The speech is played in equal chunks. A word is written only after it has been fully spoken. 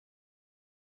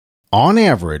On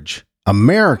average,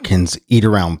 Americans eat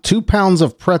around 2 pounds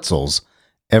of pretzels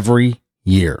every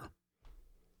year.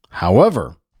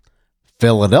 However,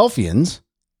 Philadelphians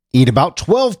eat about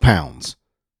 12 pounds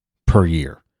per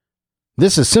year.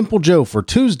 This is Simple Joe for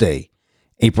Tuesday,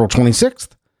 April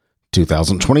 26th,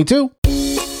 2022.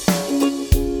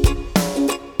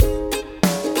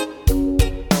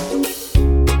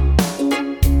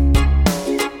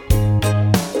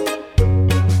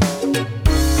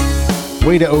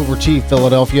 Way to overachieve,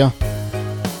 Philadelphia.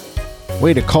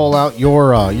 Way to call out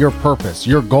your purpose,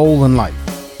 your goal in life.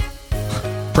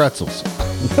 Pretzels.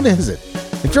 What is it?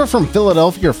 If you're from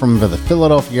Philadelphia or from the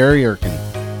Philadelphia area or can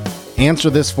answer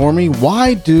this for me,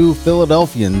 why do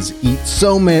Philadelphians eat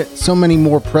so many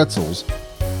more pretzels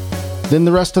than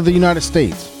the rest of the United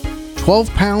States? 12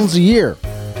 pounds a year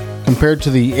compared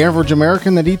to the average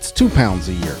American that eats 2 pounds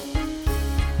a year.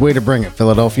 Way to bring it,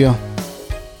 Philadelphia.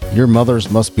 Your mothers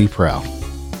must be proud.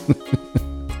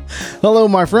 Hello,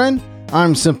 my friend.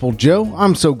 I'm Simple Joe.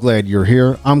 I'm so glad you're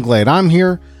here. I'm glad I'm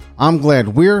here. I'm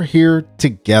glad we're here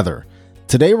together.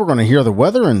 Today, we're going to hear the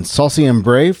weather in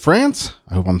Saulcy-en-Bray, France.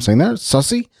 I hope I'm saying that.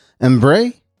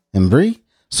 Saulcy-en-Bray,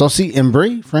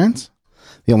 Saulcy-en-Bray, France.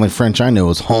 The only French I know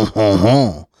is hon, hon,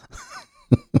 hon.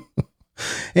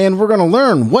 And we're going to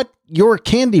learn what your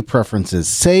candy preferences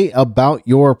say about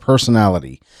your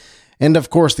personality. And of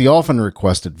course, the often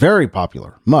requested, very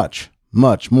popular, much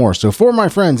more. So for my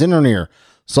friends in or near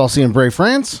Saulcy-en-Bray,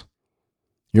 France,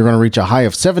 you're going to reach a high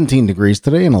of 17 degrees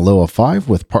today and a low of 5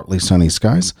 with partly sunny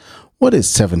skies. What is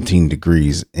 17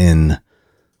 degrees in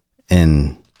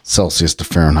Celsius to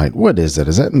Fahrenheit? What is that?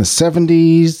 Is that in the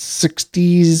 70s,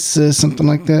 60s, something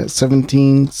like that?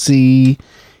 17 C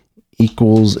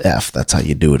equals F. That's how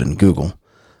you do it in Google.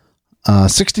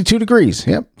 62 degrees.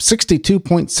 Yep,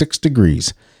 62.6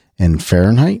 degrees in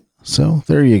Fahrenheit. So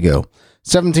there you go.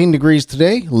 17 degrees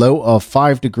today, low of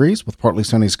 5 degrees with partly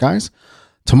sunny skies.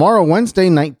 Tomorrow, Wednesday,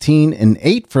 19 and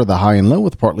 8 for the high and low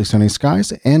with partly sunny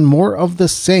skies, and more of the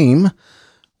same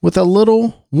with a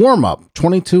little warm up,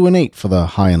 22 and 8 for the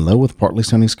high and low with partly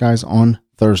sunny skies on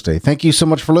Thursday. Thank you so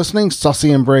much for listening,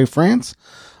 Saulcy-en-Bray, France.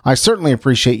 I certainly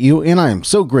appreciate you, and I am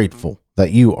so grateful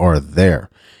that you are there.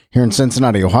 Here in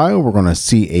Cincinnati, Ohio, we're going to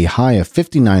see a high of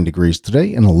 59 degrees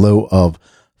today and a low of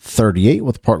 38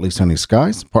 with partly sunny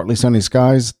skies. Partly sunny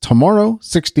skies tomorrow,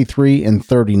 63 and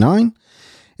 39.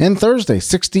 And Thursday,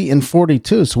 60 and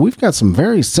 42. So we've got some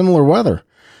very similar weather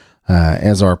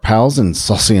as our pals in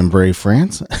Saulcy-en-Bray,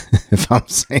 France. If I'm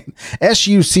saying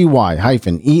SUCY-EN-BRIE,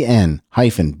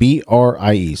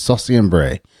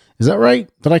 Saulcy-en-Bray. Is that right?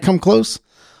 Did I come close?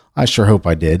 I sure hope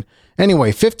I did.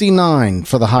 Anyway, 59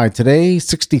 for the high today,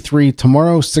 63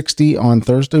 tomorrow, 60 on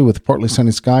Thursday with partly sunny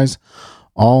skies.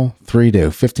 All 3 do.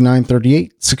 59,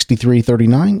 38, 63,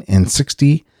 39, and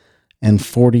 60 and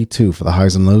 42 for the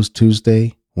highs and lows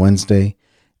Tuesday, Wednesday,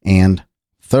 and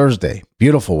Thursday.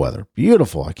 Beautiful weather.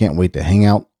 Beautiful. I can't wait to hang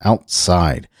out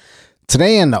outside.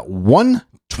 Today in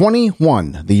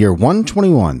 121, the year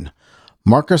 121,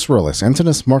 Marcus Aurelius,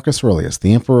 Antoninus Marcus Aurelius,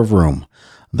 the Emperor of Rome,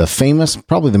 the famous,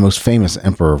 probably the most famous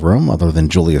Emperor of Rome other than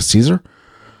Julius Caesar.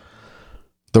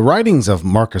 The writings of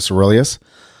Marcus Aurelius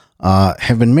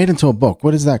have been made into a book.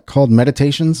 What is that called?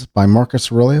 Meditations by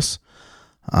Marcus Aurelius.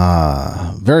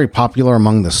 Very popular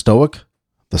among the Stoic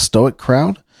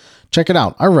crowd. Check it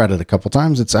out. I read it a couple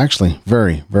times. It's actually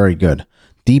very, very good.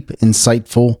 Deep,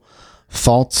 insightful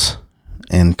thoughts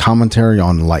and commentary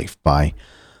on life by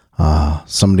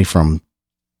somebody from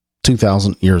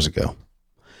 2,000 years ago.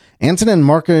 Antonin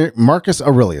Marcus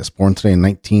Aurelius, born today in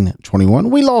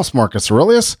 1921. We lost Marcus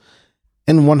Aurelius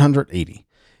in 180.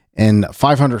 In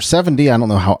 570, I don't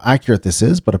know how accurate this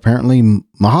is, but apparently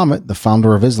Muhammad, the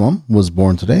founder of Islam, was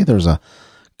born today. There's a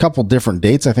couple different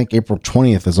dates. I think April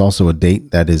 20th is also a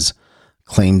date that is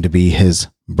claimed to be his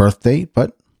birth date,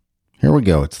 but here we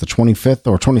go. It's the 25th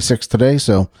or 26th today,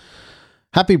 so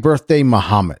happy birthday,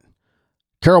 Muhammad.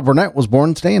 Carol Burnett was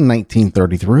born today in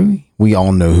 1933. We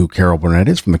all know who Carol Burnett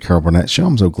is from the Carol Burnett Show.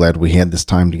 I'm so glad we had this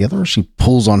time together. She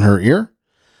pulls on her ear.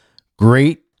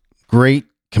 Great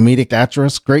comedic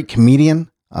actress, great comedian,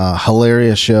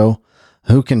 hilarious show.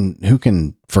 Who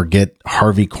can forget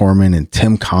Harvey Korman and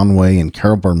Tim Conway and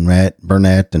Carol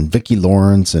Burnett and Vicki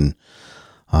Lawrence and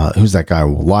who's that guy?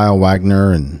 Lyle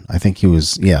Wagner, and I think he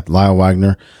was Lyle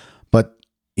Wagner. But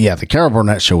yeah, the Carol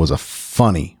Burnett Show was a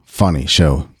funny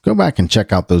show. Go back and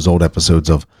check out those old episodes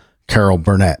of Carol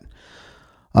Burnett.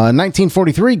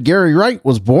 1943, Gary Wright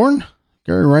was born.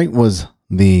 Gary Wright was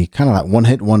the kind of that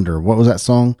one-hit wonder. What was that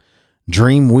song?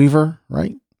 Dream Weaver,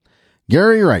 right?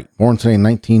 Gary Wright, born today in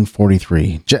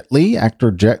 1943. Jet Li,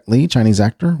 actor Jet Li, Chinese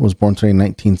actor, was born today in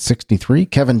 1963.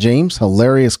 Kevin James,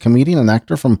 hilarious comedian and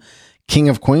actor from King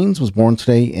of Queens, was born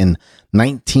today in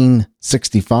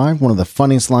 1965. One of the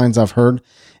funniest lines I've heard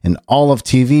in all of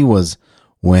TV was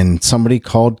when somebody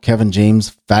called Kevin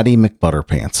James Fatty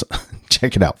McButterpants.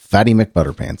 Check it out, Fatty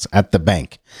McButterpants at the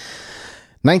bank.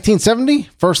 1970,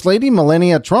 First Lady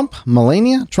Melania Trump.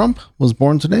 Melania Trump was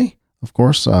born today. Of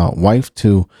course, wife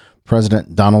to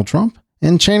President Donald Trump.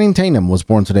 And Channing Tatum was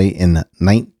born today in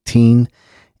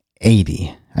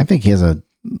 1980. I think he has a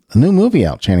new movie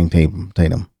out, Channing Tatum,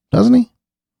 doesn't he?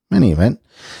 Any event.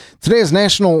 Today is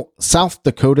National South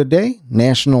Dakota Day,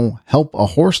 National Help a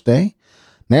Horse Day,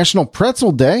 National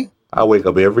Pretzel Day. I wake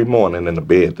up every morning in a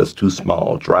bed that's too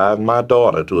small, drive my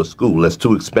daughter to a school that's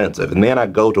too expensive, and then I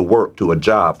go to work to a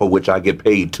job for which I get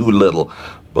paid too little.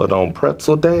 But on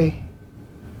Pretzel Day,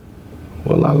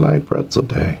 well, I like Pretzel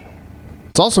Day.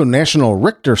 It's also National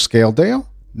Richter Scale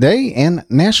Day and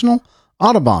National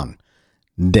Audubon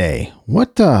Day.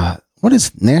 What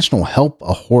is National Help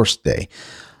a Horse Day?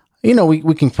 You know,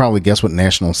 we can probably guess what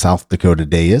National South Dakota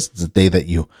Day is. It's a day that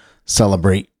you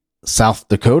celebrate South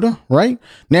Dakota, right?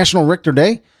 National Richter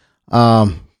Day,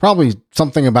 probably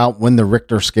something about when the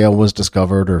Richter scale was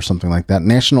discovered or something like that.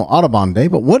 National Audubon Day.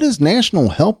 But what is National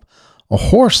Help a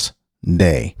Horse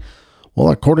Day? Well,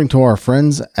 according to our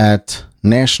friends at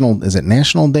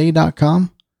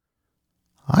nationalday.com,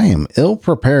 I am ill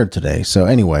prepared today. So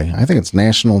anyway, I think it's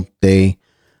nationalday.com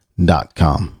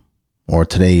or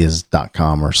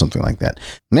todayis.com or something like that.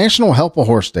 National Help a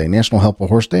Horse Day. National Help a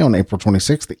Horse Day on April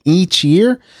 26th each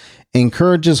year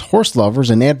encourages horse lovers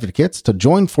and advocates to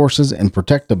join forces and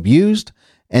protect abused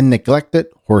and neglected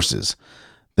horses.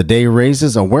 The day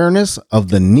raises awareness of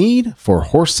the need for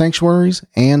horse sanctuaries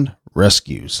and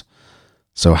rescues.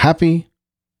 So happy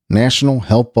National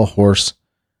Help a Horse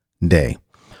Day.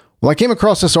 Well, I came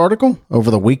across this article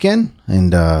over the weekend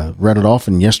and read it off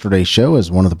in yesterday's show as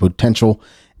one of the potential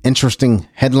interesting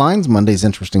headlines, Monday's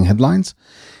interesting headlines.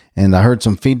 And I heard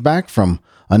some feedback from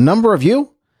a number of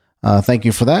you. Thank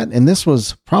you for that. And this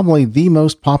was probably the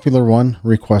most popular one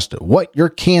requested. What your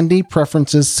candy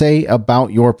preferences say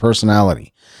about your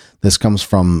personality. This comes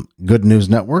from Good News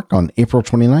Network on April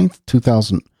 29th,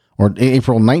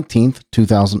 April 19th,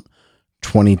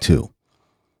 2022.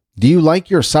 Do you like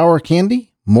your sour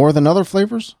candy more than other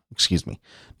flavors?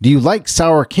 Do you like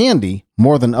sour candy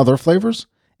more than other flavors?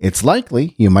 It's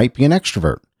likely you might be an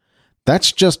extrovert.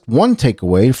 That's just one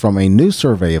takeaway from a new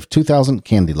survey of 2,000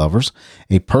 candy lovers.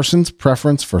 A person's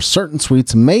preference for certain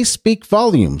sweets may speak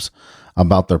volumes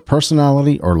about their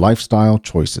personality or lifestyle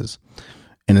choices.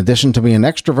 In addition to being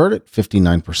extroverted,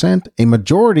 59%, a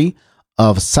majority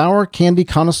of sour candy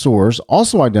connoisseurs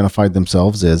also identified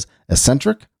themselves as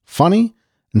eccentric, funny,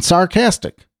 and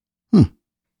sarcastic.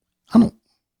 I'm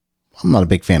not a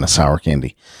big fan of sour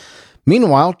candy.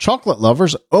 Meanwhile, chocolate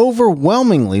lovers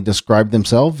overwhelmingly describe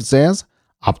themselves as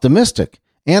optimistic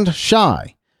and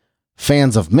shy.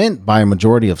 Fans of mint, by a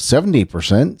majority of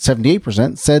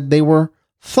 78%, said they were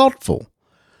thoughtful.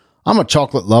 I'm a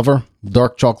chocolate lover.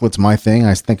 Dark chocolate's my thing.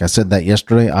 I think I said that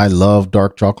yesterday. I love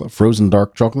dark chocolate, frozen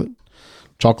dark chocolate.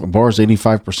 Chocolate bars,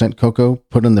 85% cocoa,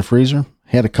 put in the freezer.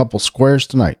 Had a couple squares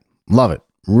tonight. Love it.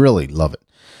 Really love it.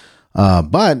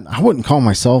 But I wouldn't call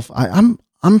myself, I'm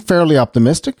fairly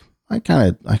optimistic.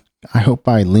 I hope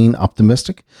I lean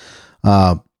optimistic.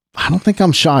 I don't think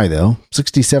I'm shy though.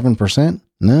 67%.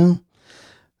 No,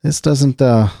 this doesn't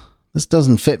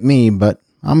fit me, but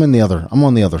I'm on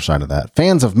the other side of that.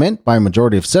 Fans of mint, by a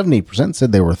majority of 70%,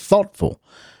 said they were thoughtful.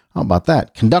 How about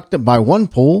that? Conducted by one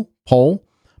poll,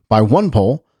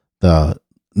 the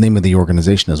name of the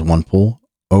organization is OnePoll,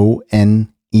 ONEPOLL.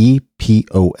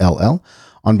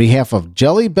 On behalf of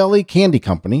Jelly Belly Candy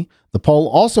Company, the poll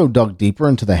also dug deeper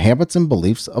into the habits and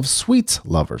beliefs of sweets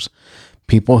lovers.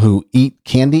 People who eat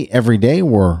candy every day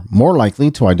were more likely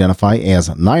to identify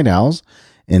as night owls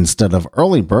instead of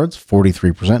early birds,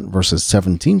 43% versus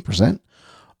 17%.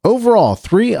 Overall,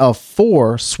 3 of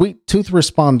 4 sweet tooth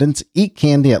respondents eat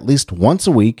candy at least once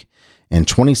a week, and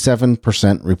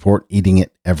 27% report eating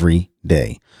it every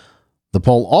day. The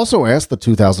poll also asked the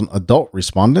 2,000 adult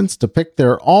respondents to pick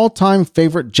their all-time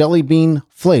favorite jelly bean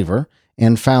flavor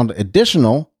and found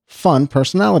additional fun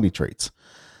personality traits.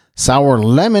 Sour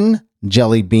lemon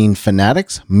jelly bean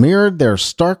fanatics mirrored their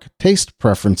stark taste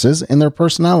preferences in their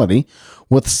personality,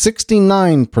 with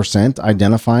 69%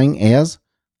 identifying as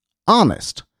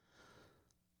honest.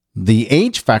 The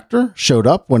age factor showed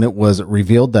up when it was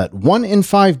revealed that 1 in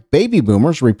 5 baby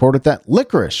boomers reported that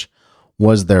licorice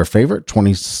was their favorite,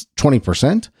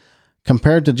 20%,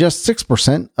 compared to just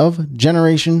 6% of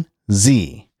Generation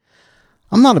Z.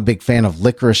 I'm not a big fan of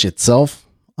licorice itself.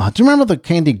 Do you remember the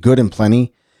candy Good and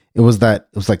Plenty? It was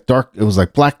like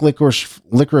black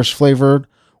licorice flavored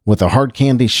with a hard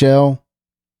candy shell.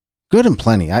 Good and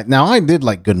Plenty. I did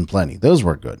like Good and Plenty. Those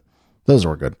were good.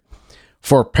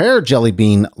 For pear jelly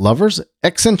bean lovers,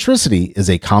 eccentricity is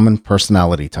a common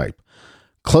personality type.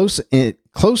 Close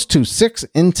to 6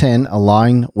 in 10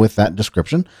 align with that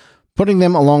description, putting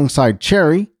them alongside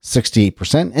cherry,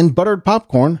 68%, and buttered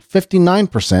popcorn,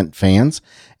 59% fans,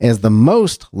 as the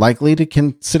most likely to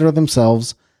consider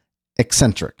themselves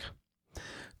eccentric.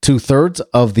 2/3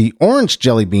 of the orange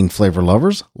jelly bean flavor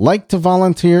lovers like to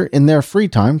volunteer in their free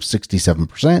time,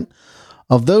 67%.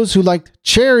 Of those who liked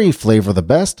cherry flavor the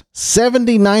best,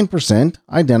 79%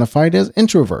 identified as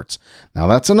introverts. Now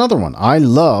that's another one. I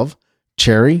love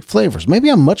cherry flavors. Maybe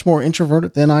I'm much more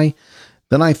introverted than I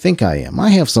think I am. I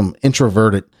have some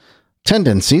introverted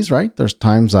tendencies, right? There's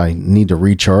times I need to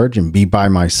recharge and be by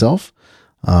myself.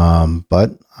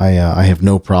 But I have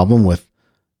no problem with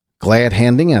glad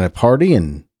handing at a party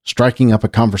and striking up a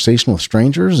conversation with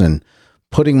strangers and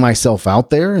putting myself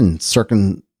out there in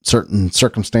certain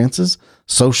circumstances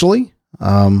socially.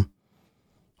 I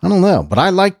don't know, but I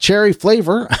like cherry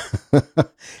flavor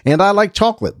and I like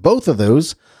chocolate. Both of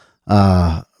those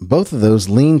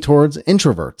lean towards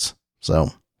introverts.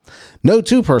 So no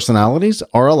two personalities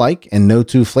are alike and no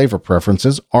two flavor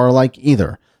preferences are alike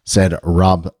either, said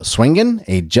Rob Swingen,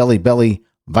 a Jelly Belly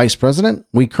vice president.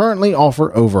 We currently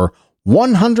offer over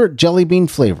 100 jelly bean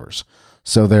flavors,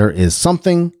 so there is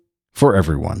something for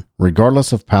everyone,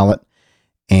 regardless of palate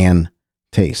and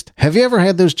taste. Have you ever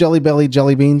had those Jelly Belly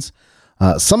jelly beans?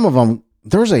 Some of them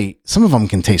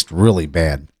can taste really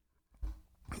bad.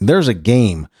 There's a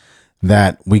game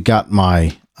that we got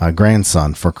my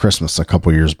grandson for Christmas a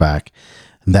couple years back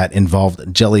that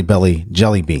involved Jelly Belly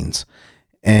jelly beans.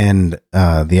 And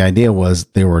the idea was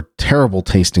they were terrible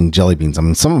tasting jelly beans.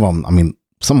 Some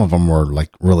of them were like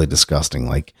really disgusting,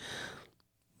 like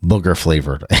booger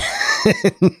flavored,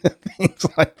 things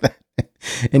like that.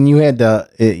 And you had to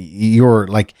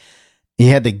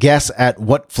guess at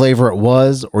what flavor it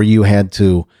was, or you had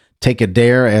to take a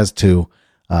dare as to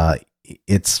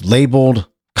it's labeled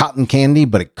cotton candy,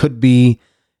 but it could be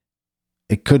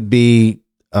I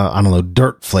don't know,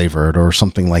 dirt flavored or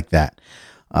something like that.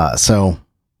 So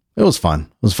it was fun.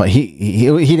 It was fun.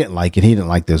 He didn't like it. He didn't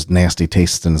like those nasty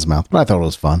tastes in his mouth, but I thought it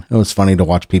was fun. It was funny to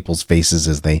watch people's faces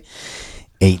as they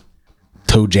ate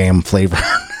toe jam flavor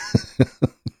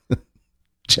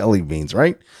jelly beans,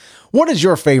 right? What is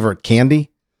your favorite candy?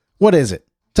 What is it?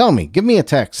 Tell me. Give me a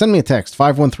text. Send me a text,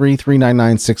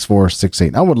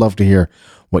 513-399-6468. I would love to hear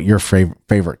what your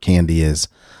favorite candy is.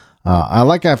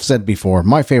 Like I've said before,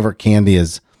 my favorite candy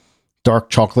is dark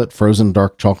chocolate, frozen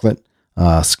dark chocolate.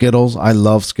 Skittles. I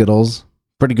love Skittles.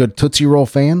 Pretty good Tootsie Roll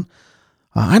fan.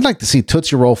 I'd like to see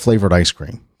Tootsie Roll flavored ice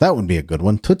cream. That would be a good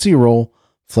one. Tootsie Roll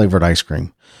flavored ice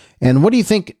cream. And what do you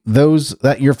think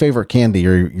that your favorite candy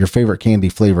or your favorite candy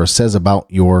flavor says about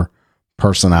your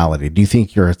personality? Do you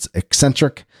think you're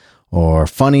eccentric or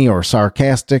funny or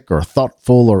sarcastic or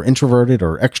thoughtful or introverted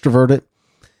or extroverted?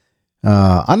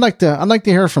 I'd like to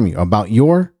hear from you about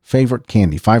your favorite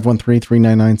candy.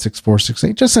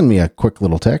 513-399-6468. Just send me a quick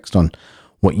little text on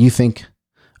what you think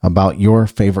about your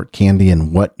favorite candy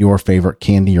and what your favorite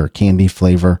candy or candy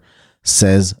flavor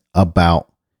says about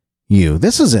you.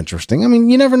 This is interesting. I mean,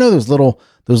 you never know those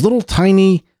little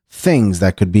tiny things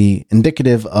that could be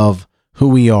indicative of who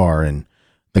we are and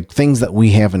the things that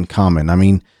we have in common. I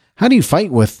mean, how do you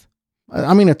fight with,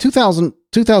 a 2000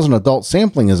 adult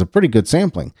sampling is a pretty good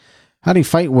sampling. How do you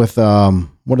fight with,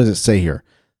 what does it say here?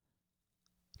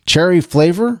 Cherry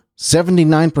flavor,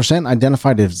 79%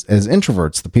 identified as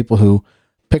introverts, the people who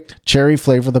picked cherry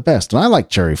flavor the best. And I like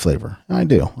cherry flavor. I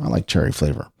do. I like cherry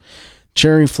flavor.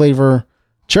 Cherry flavor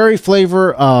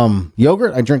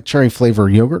yogurt. I drink cherry flavor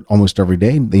yogurt almost every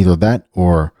day, either that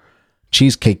or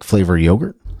cheesecake flavor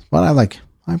yogurt. But I like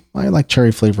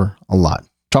cherry flavor a lot.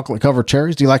 Chocolate covered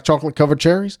cherries. Do you like chocolate covered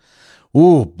cherries?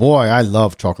 Ooh, boy, I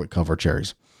love chocolate covered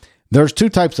cherries. There's two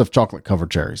types of chocolate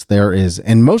covered cherries. There is,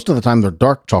 and most of the time they're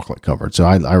dark chocolate covered. So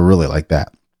I really like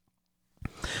that.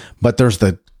 But there's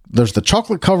the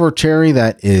chocolate covered cherry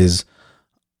that is,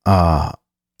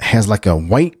 has like a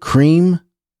white cream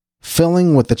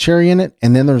filling with the cherry in it.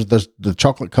 And then there's the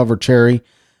chocolate covered cherry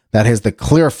that has the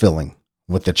clear filling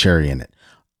with the cherry in it.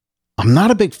 I'm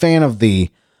not a big fan of the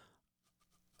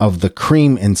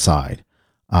cream inside.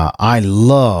 I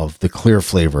love the clear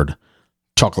flavored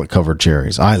chocolate covered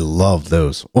cherries. I love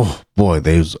those. Oh boy,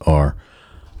 those are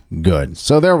good.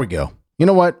 So there we go. You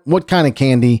know what? What kind of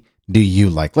candy do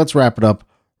you like? Let's wrap it up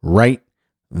right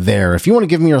there. If you want to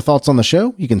give me your thoughts on the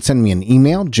show, you can send me an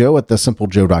email,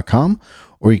 joe@thesimplejoe.com,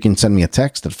 or you can send me a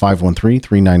text at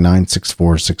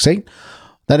 513-399-6468.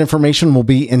 That information will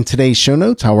be in today's show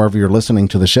notes, however you're listening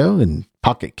to the show, in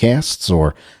Pocket Casts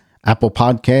or Apple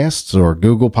Podcasts or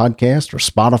Google Podcasts or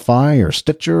Spotify or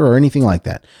Stitcher or anything like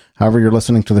that. However you're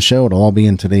listening to the show, it'll all be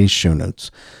in today's show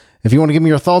notes. If you want to give me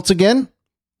your thoughts again,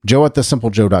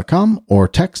 joe@thesimplejoe.com or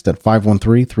text at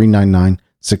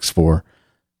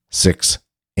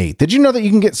 513-399-6468. Did you know that you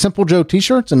can get Simple Joe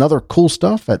t-shirts and other cool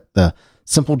stuff at the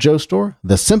Simple Joe store?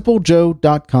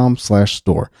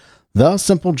 thesimplejoe.com/store.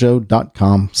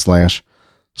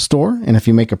 thesimplejoe.com/store. And if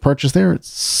you make a purchase there, it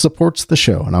supports the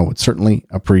show, and I would certainly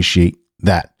appreciate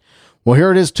that. Well,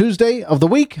 here it is, Tuesday of the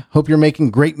week. Hope you're making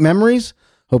great memories.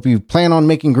 Hope you plan on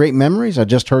making great memories. I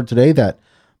just heard today that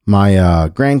my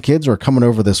grandkids are coming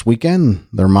over this weekend.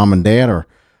 Their mom and dad are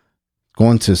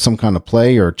going to some kind of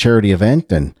play or charity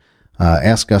event and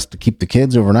ask us to keep the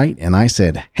kids overnight. And I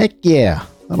said, heck yeah,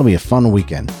 that'll be a fun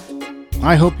weekend.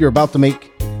 I hope you're about to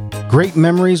make great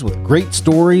memories with great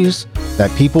stories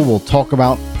that people will talk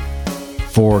about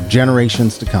for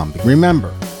generations to come.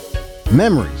 Remember,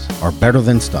 memories are better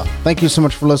than stuff. Thank you so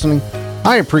much for listening.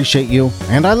 I appreciate you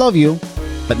and I love you,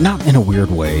 but not in a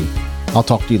weird way. I'll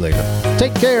talk to you later.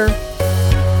 Take care.